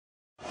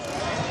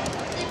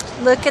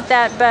Look at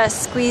that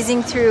bus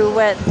squeezing through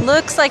what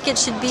looks like it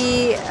should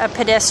be a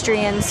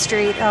pedestrian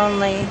street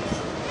only.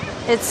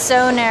 It's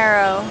so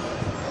narrow.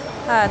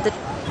 The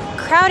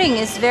crowding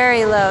is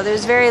very low.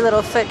 There's very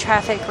little foot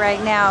traffic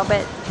right now,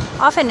 but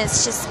often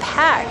it's just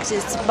packed.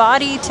 It's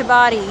body to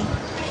body.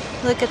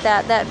 Look at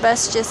that. That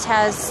bus just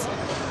has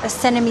a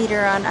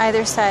centimeter on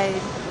either side,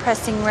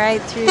 pressing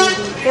right through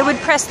it would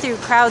press through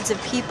crowds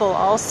of people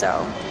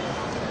also.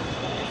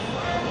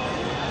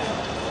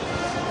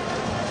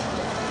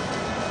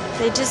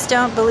 They just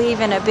don't believe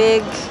in a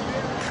big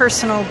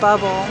personal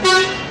bubble.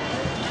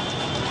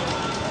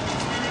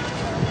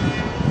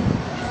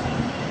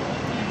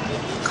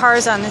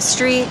 Cars on the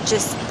street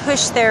just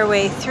push their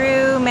way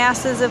through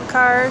masses of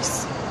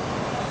cars.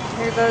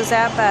 Here goes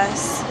that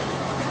bus.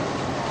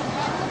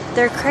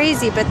 They're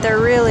crazy, but they're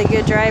really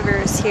good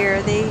drivers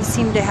here. They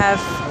seem to have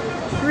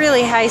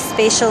really high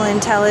spatial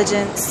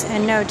intelligence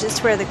and know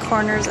just where the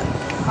corners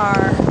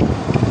are.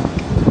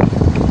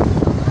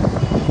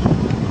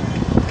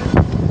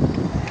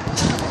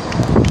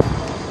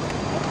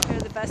 Here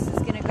the bus is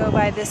going to go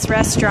by this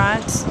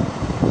restaurant.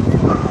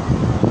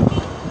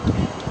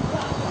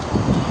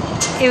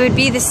 It would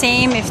be the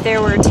same if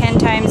there were 10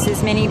 times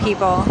as many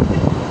people.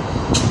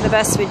 The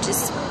bus would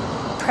just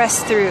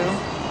press through.